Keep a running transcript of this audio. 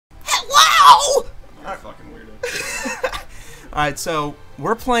You're a fucking weirdo. Alright, so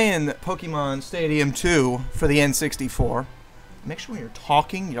we're playing Pokemon Stadium 2 for the N64. Make sure when you're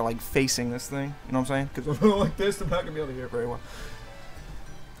talking, you're like facing this thing. You know what I'm saying? Because if I'm like this, I'm not going to be able to hear it very well.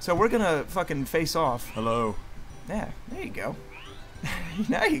 So we're going to fucking face off. Hello. Yeah, there you go.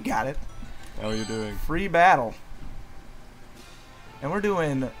 Now you got it. How are you doing? Free battle. And we're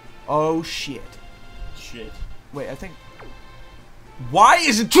doing... Oh, shit. Shit. Wait, I think... Why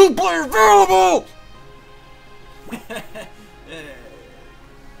isn't 2-player available?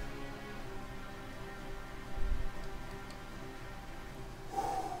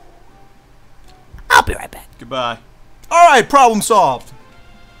 I'll be right back. Goodbye. Alright, problem solved.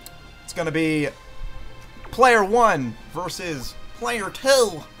 It's gonna be player 1 versus player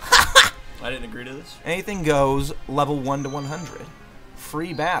 2. I didn't agree to this. Anything goes, level 1 to 100.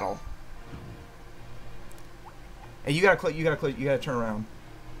 Free battle. Hey, you gotta turn around.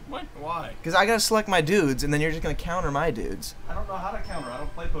 What? Why? Because I gotta select my dudes, and then you're just gonna counter my dudes. I don't know how to counter. I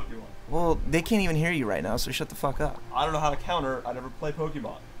don't play Pokemon. Well, they can't even hear you right now, so shut the fuck up. I don't know how to counter. I never play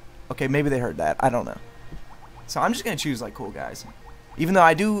Pokemon. Okay, maybe they heard that. I don't know. So I'm just gonna choose like cool guys. Even though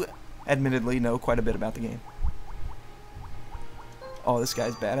I do, admittedly, know quite a bit about the game. Oh, this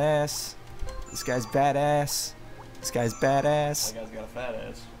guy's badass. This guy's badass. This guy's badass. That guy's got a fat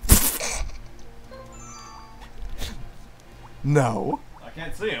ass. No. I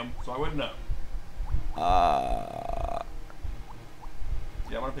can't see him, so I wouldn't know. Yeah,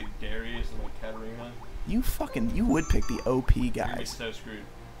 I'm gonna pick Darius and like Katarina. You would pick the OP You're gonna be guys. so screwed.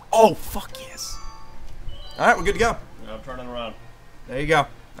 Oh, fuck yes. Alright, we're good to go. Yeah, I'm turning around. There you go.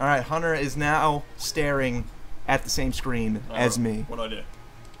 Alright, Hunter is now staring at the same screen as me. What do I do?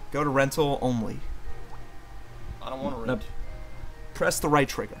 Go to rental only. I don't want to rent. No. Press the right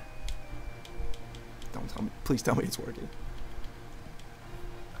trigger. Don't tell me. Please tell me it's working.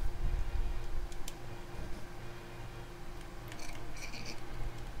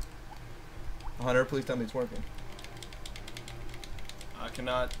 Hunter, please tell me it's working. I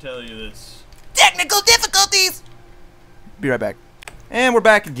cannot tell you this. Technical difficulties! Be right back. And we're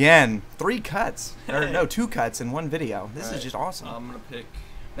back again. 3 cuts. Or no, 2 cuts in 1 video. This is just awesome. I'm gonna pick.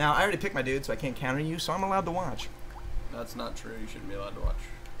 Now, I already picked my dude, so I can't counter you, so I'm allowed to watch. That's not true. You shouldn't be allowed to watch.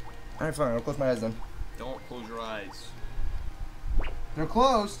 Alright, fine. I'll close my eyes then. Don't close your eyes. They're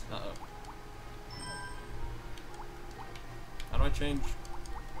closed. Uh-oh. How do I change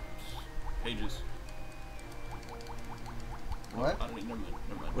pages? What? I don't need. Never mind.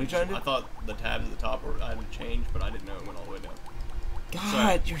 Never mind. What are you trying to do? I thought the tabs at the top were I had to change, but I didn't know it went all the way down.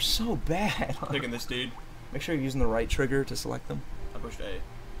 God, you're so bad. Picking this dude. Make sure you're using the right trigger to select them. I pushed A.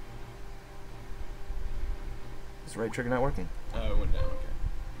 Is the right trigger not working? Oh, it went down. Okay.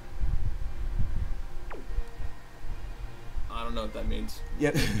 I don't know what that means.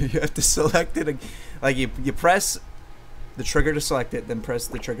 Yeah, you have to select it. Like you press the trigger to select it, then press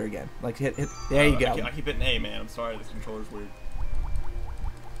the trigger again. Like hit. There you go. I keep hitting A, man. I'm sorry. This controller's weird.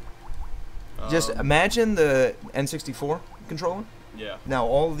 Just imagine the N64 controller. Yeah. Now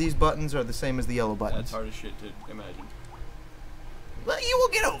all of these buttons are the same as the yellow buttons. That's hard as shit to imagine. Well, you will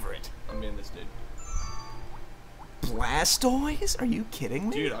get over it. I'm being this dude. Blastoise? Are you kidding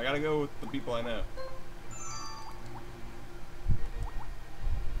me? Dude, I gotta go with the people I know.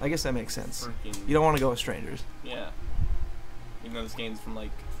 I guess that makes sense. Freaking. You don't want to go with strangers. Yeah. Even though this game's from like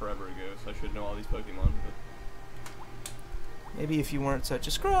forever ago, so I should know all these Pokemon. But Maybe if you weren't such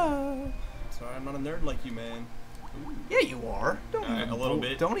a scrub. sorry, I'm not a nerd like you, man. Ooh. Yeah, you are. Don't Alright, even a little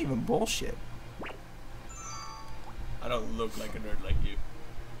bit. Don't even bullshit. I don't look like a nerd like you.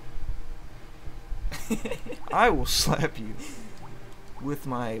 I will slap you with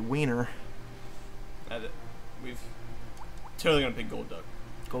my wiener. We've totally gonna pick Golduck.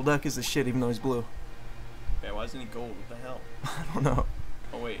 Golduck is the shit, even though he's blue. Yeah, why isn't he gold? What the hell? I don't know.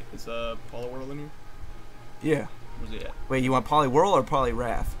 Oh wait, is Poliwhirl in here? Yeah. Where's he at? Wait, you want Poliwhirl or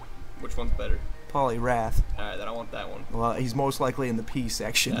Poliwrath? Which one's better? Poliwrath. Alright, then I want that one. Well, he's most likely in the P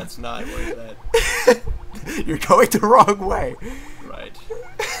section. That's not where that. You're going the wrong way. Right.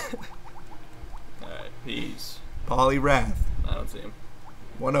 Alright, peas. Poliwrath. I don't see him.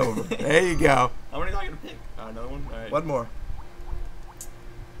 1 over. There you go. How many am I gonna pick? Another one? Alright. One more.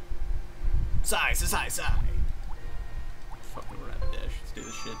 Sigh. Fucking Rapidash. Let's do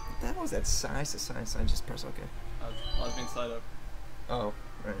this shit. What the hell was that size? Just press OK. I was being slide up. Oh,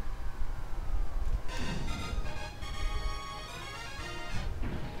 right.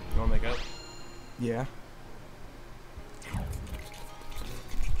 You wanna make up? Yeah.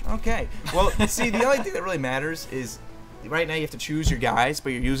 Okay. Well, see, the only thing that really matters is right now you have to choose your guys,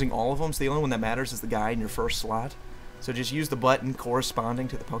 but you're using all of them, so the only one that matters is the guy in your first slot. So just use the button corresponding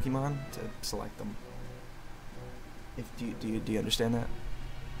to the Pokemon to select them. Do you understand that?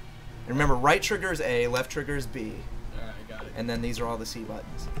 And remember, right trigger is A, left trigger is B. Alright, I got it. And then these are all the C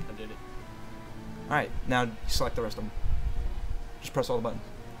buttons. I did it. Alright, now select the rest of them. Just press all the buttons.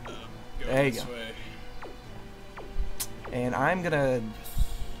 Go There you this go. way. And I'm gonna...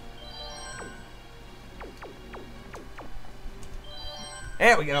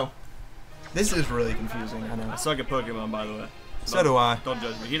 There we go. This is really confusing, I know. I suck at Pokemon, by the way. So do I. Don't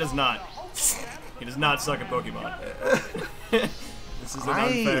judge me. He does not. He does not suck at Pokemon. This is an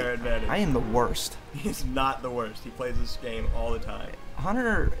unfair advantage. I am the worst. He's not the worst. He plays this game all the time.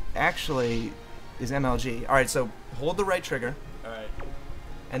 Hunter actually is MLG. Alright, so hold the right trigger. Alright.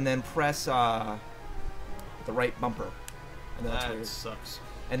 And then press the right bumper. And then that's That weird. sucks.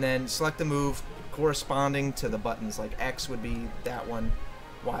 And then select the move corresponding to the buttons. Like X would be that one,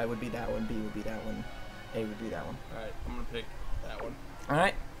 Y would be that one, B would be that one, A would be that one. Alright, I'm gonna pick that one.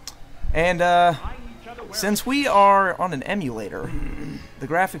 Alright. And since we are on an emulator, the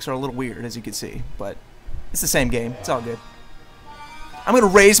graphics are a little weird, as you can see, but it's the same game. It's all good. I'm gonna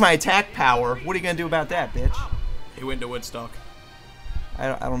raise my attack power. What are you gonna do about that, bitch? He went to Woodstock. I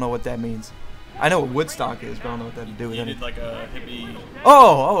don't know what that means. I know what Woodstock is, but I don't know what that to do with You it. did like a hippie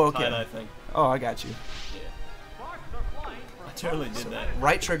Oh, okay. tie-dye thing. Oh, I got you. Yeah. I totally did that.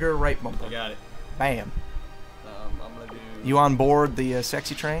 Right trigger, right bumper. I got it. Bam. I'm gonna do... You on board the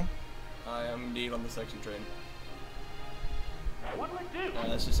sexy train? I am indeed on the sexy train.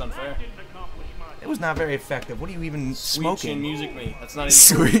 That's just unfair. It was not very effective. What are you even Sweet smoking? chin music me. That's not even...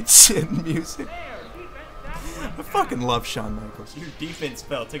 Sweet chin music. I fucking love Shawn Michaels. Your defense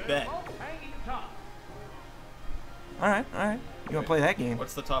fell. Take that. Alright. You wanna play that game?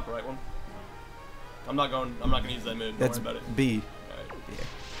 What's the top right one? I'm not gonna use that move. Don't That's worry about it. B. Alright.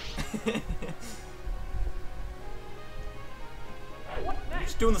 Yeah. You're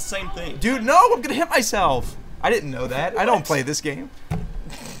just doing the same thing. Dude, no, I'm gonna hit myself. I didn't know that. I don't play this game.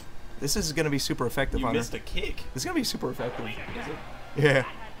 This is gonna be super effective, You Hunter. missed a kick. This is gonna be super effective. Is it? Yeah.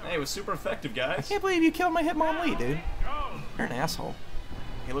 Hey, it was super effective, I guys. can't believe you killed my Hitmonlee, dude. You're an asshole.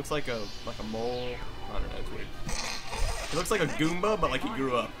 He looks like a mole. I don't know. It's weird. He looks like a Goomba, but like he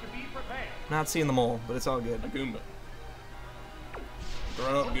grew up. Not seeing the mole, but it's all A good. Goomba.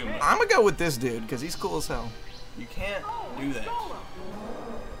 Grown up Goomba. I'm gonna go with this dude, because he's cool as hell. You can't do that.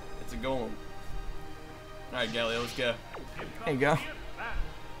 It's a golem. Alright, Galio, let's go. There you go.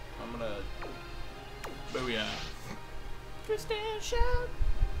 I'm gonna... Booyah. Tristan shout.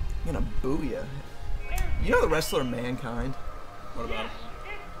 I'm gonna boo ya. You know the wrestler Mankind? What about him?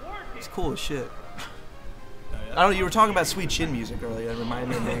 He's cool as shit. Oh, yeah? I don't know, you were talking about sweet chin music earlier. It reminded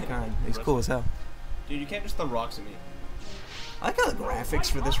me of Mankind. He's cool as hell. Dude, you can't just throw rocks at me. I like how the graphics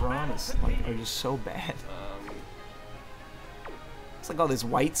for this ROM are just so bad. It's like all this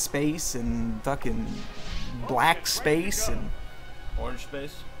white space and fucking black space and Orange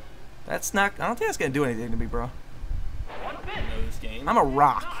space. that's not. I don't think that's gonna do anything to me, bro. You know this game. I'm a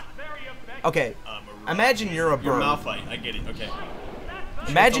rock. Okay, I'm a rock. imagine you're a You're bird. Malphite. I get it. Okay. Imagine You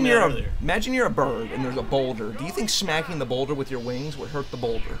should've told me you're that a earlier. imagine you're a bird and there's a boulder. Do you think smacking the boulder with your wings would hurt the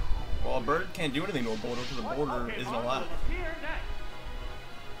boulder? Well, a bird can't do anything to a boulder because a boulder isn't allowed.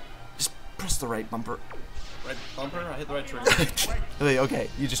 Just press the right bumper. Right bumper? I hit the right trigger. Okay,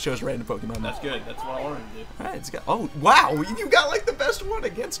 you just chose random Pokemon. That's good. That's what I wanted to do. Alright, it's got. Oh wow, you got like the best one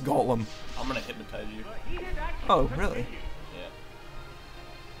against Golem. I'm gonna hypnotize you. Oh really?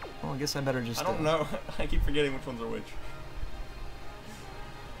 Yeah. Well, I guess I better just. I don't know. I keep forgetting which ones are which.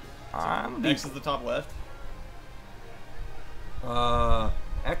 I'm X is the top left.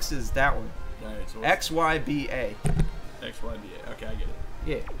 X is that one. Alright, so X Y B A. X, Y, B, A. Okay, I get it.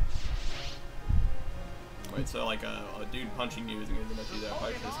 Yeah. Wait, so like a dude punching you isn't gonna do that.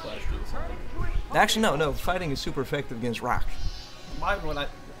 Probably should have splashed you or something. Actually, no. Fighting is super effective against rock. Why would I?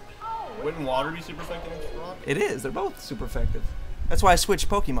 Wouldn't water be super effective against rock? It is. They're both super effective. That's why I switched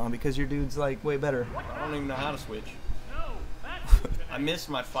Pokemon, because your dude's like way better. I don't even know how to switch. I missed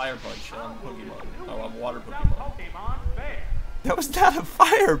my fire punch on Pokemon. Oh, I'm water Pokemon. That was not a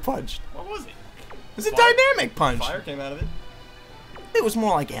fire punch. What was it? It was a Fire? dynamic punch. Fire came out of it? It was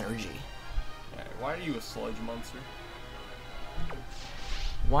more like energy. Alright, why are you a sludge monster?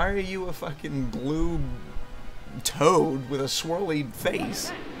 Why are you a fucking blue toad with a swirly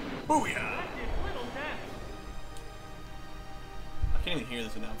face? Booyah! I can't even hear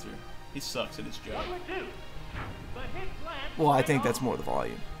this announcer. He sucks at his job. Well, I think that's more the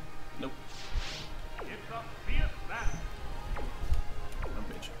volume. Nope. I'm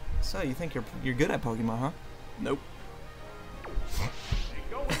a bitch. So you think you're good at Pokemon, huh? Nope.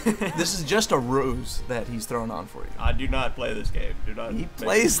 This is just a ruse that he's thrown on for you. I do not play this game. Do not. He make-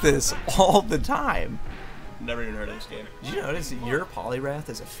 plays this all the time. Never even heard of this game. Did you notice that your Poliwrath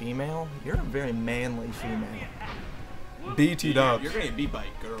is a female? You're a very manly female. BT dubs. You're gonna get beat by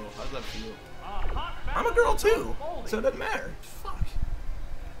a girl. How does that feel? I'm a girl too, so it doesn't matter. Fuck.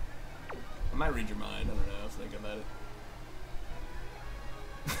 I might read your mind. I don't know. I was thinking about it.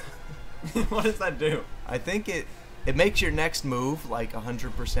 What does that do? I think it makes your next move like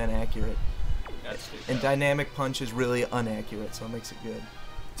 100% accurate. That's stupid. And dynamic punch is really inaccurate, so it makes it good.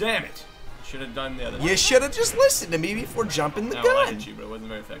 Damn it! Should have done the other. You should have just listened to me before jumping the No, gun. I hit you, but it wasn't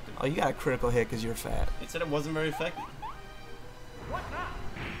very effective. Oh, you got a critical hit because you're fat. It said it wasn't very effective.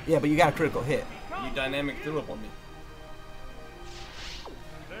 Yeah, but you got a critical hit. You dynamic threw up on me.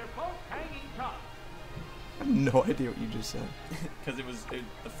 I have no idea what you just said. Because it was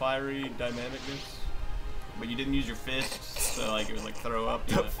the fiery dynamicness, but you didn't use your fist, so like it was like throw up.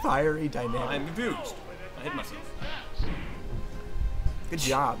 The fiery dynamic. I'm confused. I hit myself. Good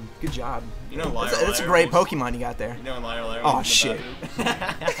job. Good job. You know, Liar, that's a Liar great was- Pokemon you got there. You know, in Liar, Liar. Oh, was in the shit.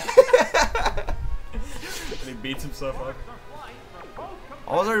 bathroom? And he beats himself up.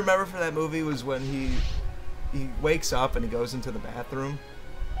 All I remember for that movie was when he wakes up and he goes into the bathroom,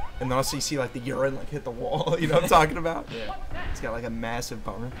 and then also you see like the urine like hit the wall. You know what I'm talking about? Yeah. It's got like a massive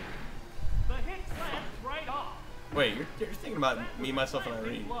boner. Wait, you're thinking about me, myself, and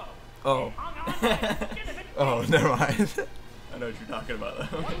Irene. Oh. Oh, never mind. I know what you're talking about, though.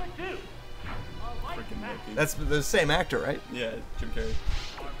 Freaking monkey. That's the same actor, right? Yeah, Jim Carrey.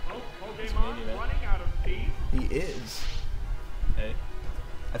 He's Canadian, man. He is. Hey.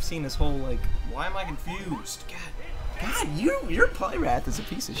 I've seen this whole like. Why am I confused? God, your Poliwrath is a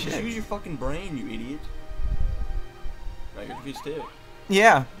piece of Just shit. use your fucking brain, you idiot. Right, you're confused too.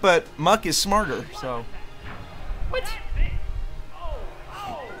 Yeah, but Muck is smarter, so. What?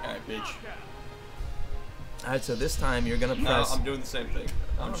 Alright, bitch. Alright, so this time you're gonna No, press. I'm doing the same thing.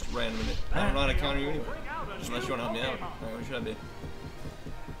 I'm just randoming it. I don't know how to counter you anyway. Unless you want to help me out. Alright, what should I be?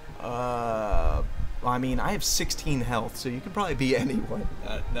 I mean, I have 16 health, so you could probably be anyone.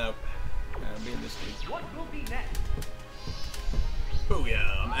 No. I'm being this dude. Oh yeah,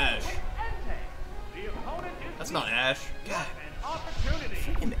 I'm Ash. That's not Ash. God.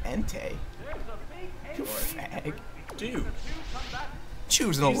 Freaking Entei. You fag. Dude.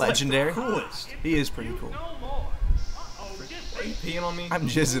 Choosing a He's like the legendary. coolest. He is pretty cool. Are you peeing on me? I'm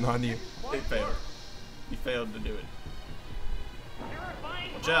jizzing on you. They failed. You failed to do it.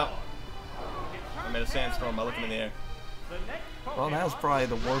 Watch out. I made a sandstorm by looking in the air. Well, that was probably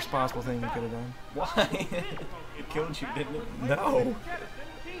the worst possible thing you could have done. Why? It killed you, didn't it? No.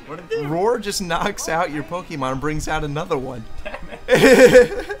 What did it do? Roar just knocks out your Pokemon and brings out another one. And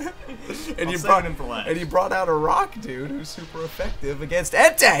I'll you save brought him for last. And you brought out a rock dude who's super effective against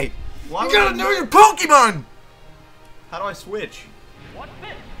Entei. Why You would gotta I know do- your Pokemon. How do I switch?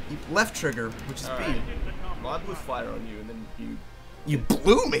 You left trigger, which is B. Alright. Well, I blew fire on you, and then you... You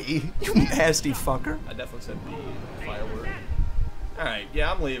blew me, you nasty fucker. I definitely said the fire word. Alright,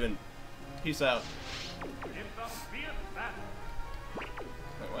 yeah, I'm leaving. Peace out.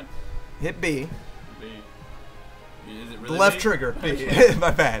 Wait, what? Hit B. B. Is it really The left B? trigger. B.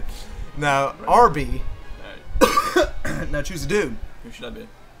 My bad. Now RB. Alright. Now choose a dude. Who should I be? You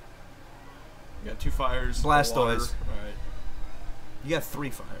got 2 fires. Blastoise. Alright. You got 3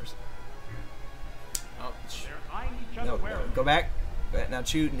 fires. Ouch. No, go back. Now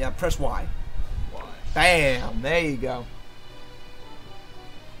choose. Now press Y. Why? Bam. There you go.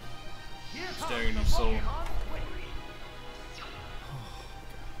 Staring in your soul.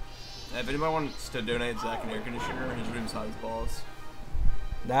 If anybody wants to donate Zach an air conditioner, his room's hot as balls.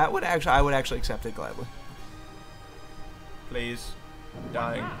 That would actually, I would actually accept it gladly. Please. I'm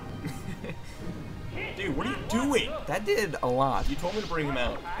dying. Dude, what are you doing? That did a lot. You told me to bring him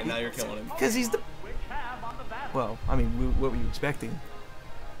out, and now you're killing him. Because he's the. Well, I mean, what were you expecting?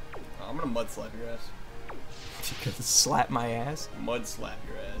 I'm gonna mud slap your ass. You gonna slap my ass? Mud slap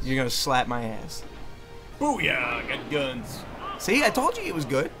your ass. You're gonna slap my ass. Booyah! I got guns. See, I told you he was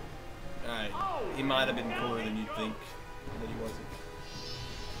good. Alright. He might have been cooler than you'd think. But he wasn't.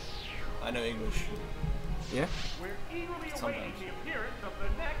 I know English. Yeah? Sometimes.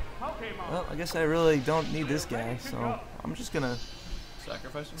 Well, I guess I really don't need this guy, so I'm just gonna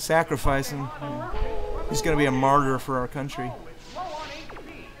Sacrifice him? sacrifice him. He's gonna be a martyr for our country.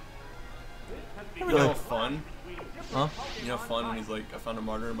 You know fun? Huh? You know fun when he's like, I found a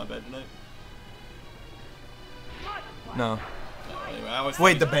martyr in my bed tonight? No. No, anyway, I always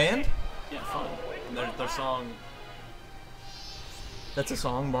Wait, the think- band? Yeah, fun. And their song... That's a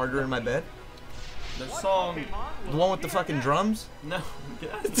song, Martyr in My Bed? Their song... The one with the fucking drums? No.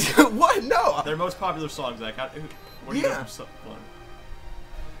 Get out of here. What? No! Their most popular songs, Zach. What do you Yeah. know from fun?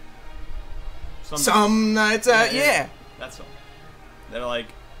 Some nights out, yeah. That song. They're like,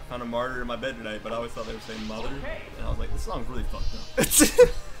 I found a martyr in my bed tonight, but I always thought they were saying mother. And I was like, this song's really fucked up.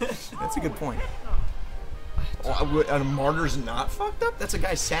 That's a good point. A martyr's not fucked up? That's a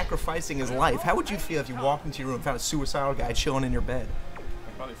guy sacrificing his life. How would you feel if you walked into your room and found a suicidal guy chilling in your bed?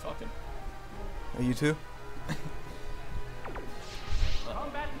 I'd probably fuck him. Are you too? Is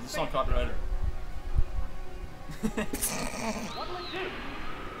this song copyrighted?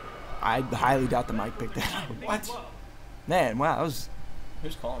 I highly doubt the mic picked that up. What? Man, wow, that was...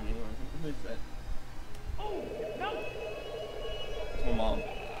 Who's calling me? Who is that? It's my mom.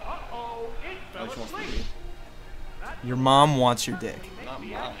 Oh, she wants to be. Your mom wants your dick. Not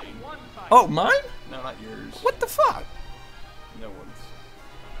mine. Oh, mine? No, not yours. What the fuck? No one's.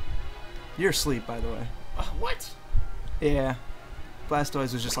 You're asleep, by the way. What? Yeah.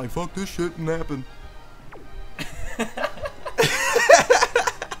 Blastoise was just like, fuck this shit and napping.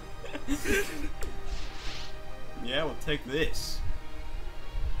 Yeah, we'll take this.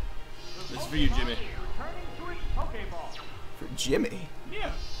 This is for you, Jimmy. For Jimmy?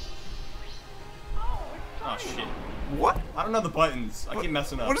 Yeah. Oh shit. What? I don't know the buttons. I keep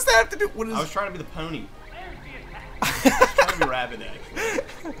messing up. What does that have to do? What is... I was trying to be the pony. I was trying to be rabbit, actually.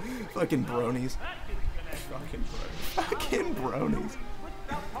 Fucking bronies. Fucking bronies. Fucking bronies.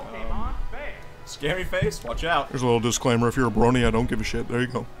 Scary face, watch out. There's a little disclaimer. If you're a brony, I don't give a shit. There you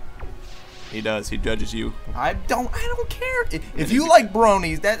go. He does. He judges you. I don't care. If you like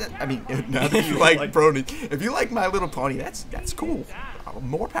bronies, I mean, not if you like bronies. If you like My Little Pony, that's cool.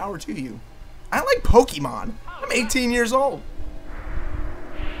 More power to you. I like Pokemon. I'm 18 years old.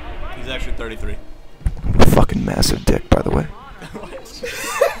 He's actually 33. A fucking massive dick, by the way.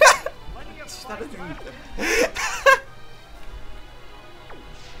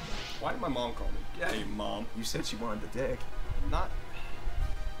 Why did my mom call me? Yeah, your mom. You said she wanted the dick. Not.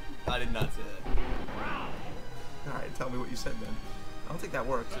 I did not say that. Alright, tell me what you said then. I don't think that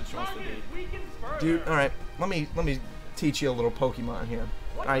works. She wants to date. Dude, alright, let me teach you a little Pokemon here.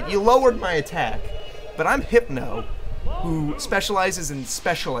 Alright, you lowered my attack, but I'm Hypno, who specializes in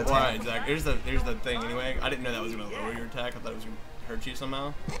special attack. Alright, exactly. Here's the thing anyway. I didn't know that was gonna lower your attack. I thought it was gonna hurt you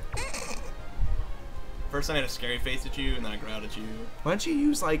somehow. First I made a scary face at you, and then I growled at you. Why don't you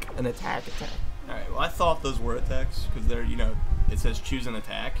use like an attack? Alright, well I thought those were attacks, because they're, you know, it says choose an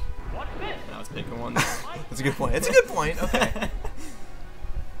attack. And I was picking one. That's a good point. It's a good point. Okay.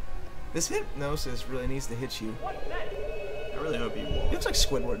 This hypnosis really needs to hit you. I really hope you will. It looks like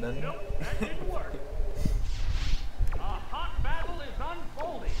Squidward, doesn't it? It's a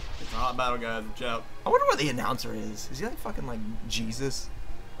hot battle, guys. Watch out. I wonder what the announcer is. Is he like fucking like Jesus?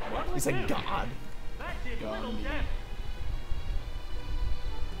 He's like God. God.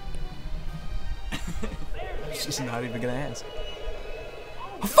 I'm just not even gonna ask.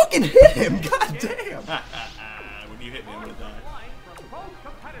 I fucking hit him! God damn! When you hit me, I'm gonna die.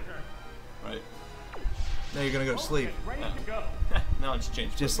 Right. Now you're gonna go to sleep. No, it's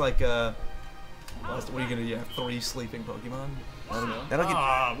changed. Just like, what are you gonna do? You have 3 sleeping Pokemon? That'll get...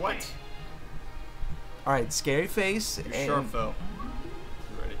 what? Alright, Scary Face You and... sure fell.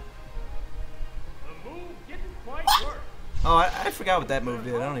 You ready? Oh, I forgot what that move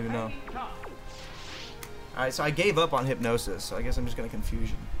did. I don't even know. Alright, so I gave up on Hypnosis, so I guess I'm just gonna confuse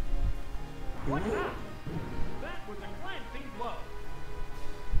you.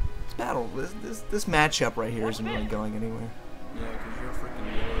 This battle, this matchup right here isn't really going anywhere. Yeah, because you're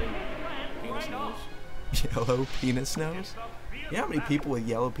freaking yellow penis nose. Yellow penis nose? You know how many people with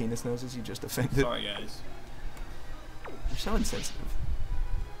yellow penis noses you just offended? Sorry, guys. You're so insensitive.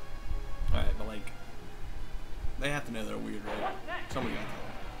 Alright, but like, they have to know they're weird, right? Somebody got to.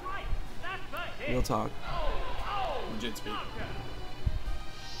 Real talk. Legit speak.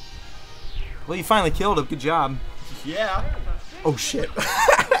 Well, you finally killed him. Good job. Yeah. Oh shit!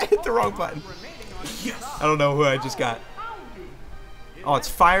 I hit the wrong button. Yes. I don't know who I just got. Oh, it's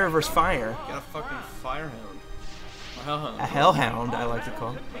fire versus fire. You got a fucking firehound. A hellhound. A hellhound, I like to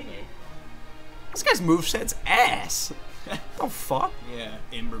call it. This guy's moveset's ass. Oh fuck! Yeah,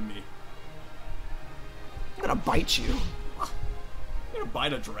 ember me. I'm gonna bite you. You gonna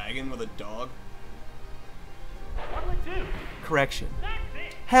bite a dragon with a dog? Correction.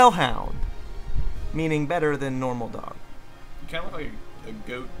 Hellhound. Meaning better than normal dog. You kind of look like a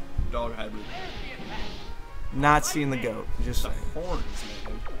goat dog hybrid. Not seeing the goat. Just The saying. horns,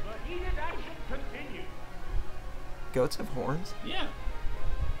 man. Goats have horns? Yeah. Are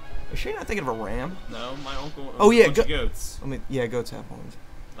you sure you're not thinking of a ram? No, my uncle owns Oh, yeah, a bunch of goats. I mean, yeah, goats have horns.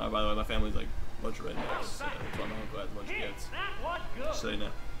 By the way, my family's like a bunch of rednecks. So that's why my uncle has a bunch of goats. Just so you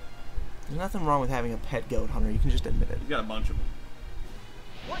know. There's nothing wrong with having a pet goat, Hunter. You can just admit it. He's got a bunch of them.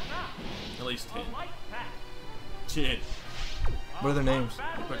 At least 10. Shit. What are their names?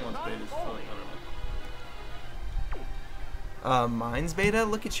 Pokemon's betas. I don't know. Mine's beta.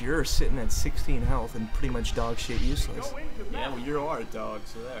 Look at yours sitting at 16 health and pretty much dog shit useless. Yeah, well, you are a dog,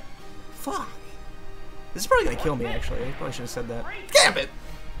 so there. Fuck. This is probably gonna kill me. Actually, I probably should have said that. Damn it!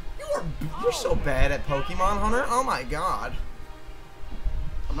 You're so bad at Pokemon Hunter. Oh my god.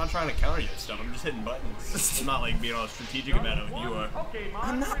 I'm not trying to counter you and stuff. I'm just hitting buttons. I'm not like being all strategic about it when you are.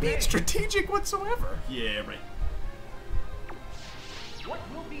 I'm not being strategic whatsoever. Yeah, right.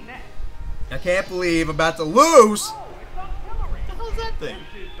 I can't believe I'm about to lose. What the hell is that thing?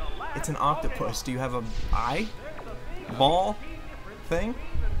 It's an octopus. Do you have a eye? Ball? Thing?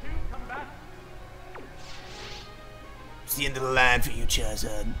 It's the end of the line for you,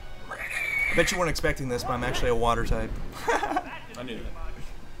 Charizard. I bet you weren't expecting this, but I'm actually a water type. I knew that.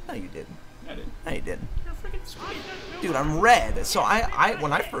 No, you didn't. I didn't. No, you didn't. You're freaking sweet. Dude, I'm red. So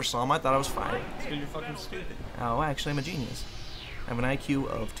when I first saw him, I thought I was fire. It's because you're fucking stupid. Oh, actually, I'm a genius. I have an IQ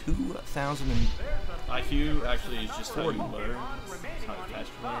of 2,000 and... IQ actually is just how you learn. It's how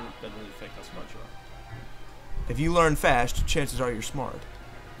fast you learn. It doesn't really affect how smart you are. If you learn fast, chances are you're smart.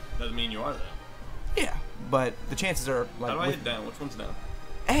 Doesn't mean you are, though. Yeah, but the chances are like... How do I hit down? Which one's down?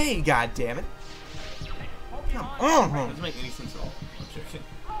 Hey, goddammit. Come on. Doesn't make any sense at all. I'm joking.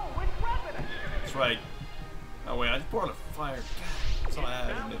 That's right. Oh wait, I just poured on a fire. God, that's all I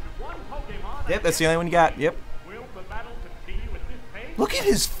had, isn't it? Yep, that's the only one you got. Yep. Look at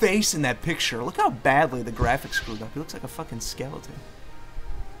his face in that picture. Look how badly the graphics screwed up. He looks like a fucking skeleton.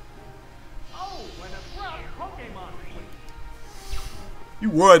 You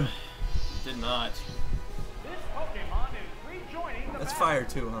would. Did not. That's fire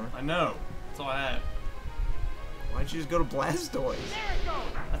too, huh? I know. That's all I had. Why don't you just go to Blastoise?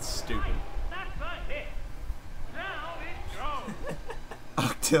 That's stupid.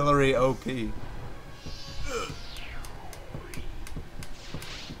 Octillery OP.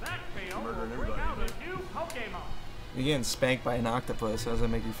 Murdering everybody. You're getting spanked by an octopus. How does that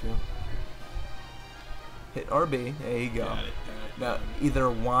make you feel? Hit RB. There you go. Got it. Now, either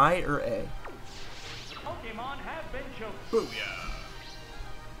Y or A. Booyah.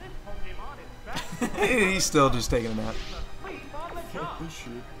 He's still just taking a nap.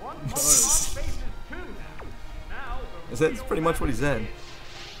 That's pretty much what he said.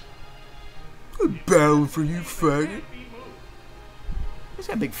 Good battle for you, faggot. He's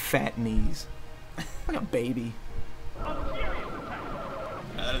got big fat knees. Like a baby.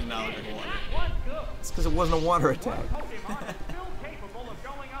 That is not like a water. It's because it wasn't a water attack.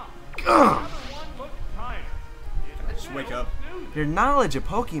 Ugh. Just wake up. Your knowledge of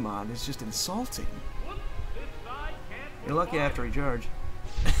Pokemon is just insulting. You're lucky I have to recharge.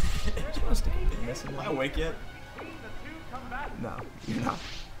 Am I awake yet? No, you're not.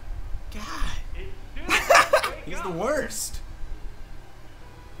 God. He's the worst.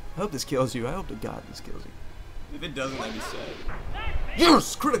 I hope this kills you. I hope to God this kills you. If it doesn't, that'd be sad.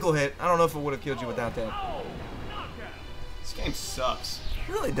 Yes! Critical hit. I don't know if it would have killed you without that. This game sucks.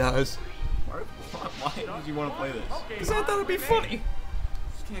 It really does. Why did you want to play this? Because I thought it'd be funny.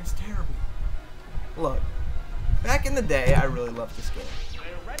 This game's terrible. Look, back in the day, I really loved this game.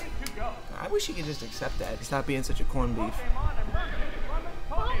 I wish you could just accept that and stop being such a corned beef.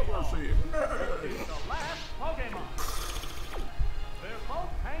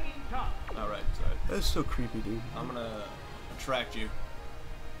 Alright, sorry. That's so creepy, dude. I'm gonna attract you.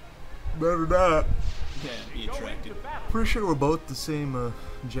 Better not. Yeah, be attracted. Pretty sure we're both the same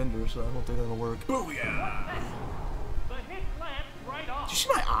gender, so I don't think that'll work. Booyah! Did you see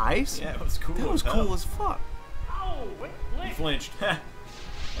my eyes? Yeah, it was cool. That was cool as fuck. You flinched. I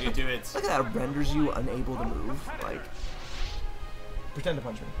can do it. Look at that, it renders you unable to move. Like, pretend to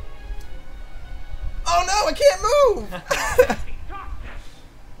punch me. Oh no, I can't move!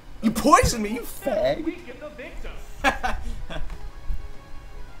 You poisoned me, you fag!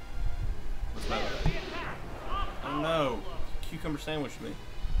 What's that? Oh no! Cucumber sandwiched me.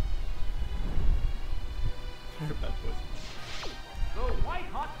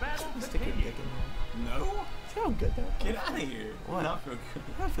 Stick your dick in there. No? See how good that Get out of here. What? Not feel good.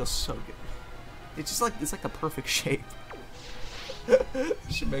 That feels so good. It's just like, it's like the perfect shape. You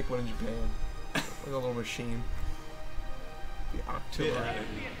should make one in Japan. Like a little machine. The octillery. Yeah.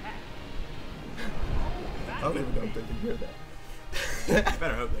 I don't even know if they can hear that. I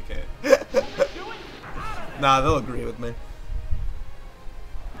better hope they can. Nah, they'll agree with me.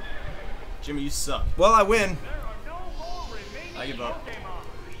 Jimmy, you suck. Well, I win. I give up.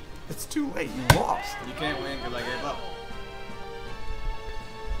 It's too late. You lost. You can't win because I gave up.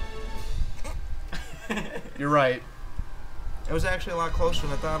 You're right. It was actually a lot closer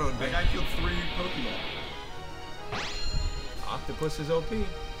than I thought it would be. That guy killed 3 Pokemon. Octopus is OP. Should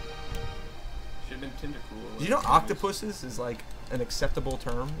have been Tentacool. Do you know octopuses is like an acceptable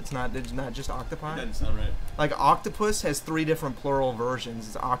term? It's not just octopi. It doesn't sound right. Like octopus has 3 different plural versions.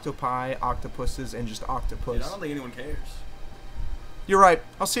 It's octopi, octopuses, and just octopus. Dude, I don't think anyone cares. You're right.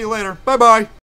 I'll see you later. Bye bye.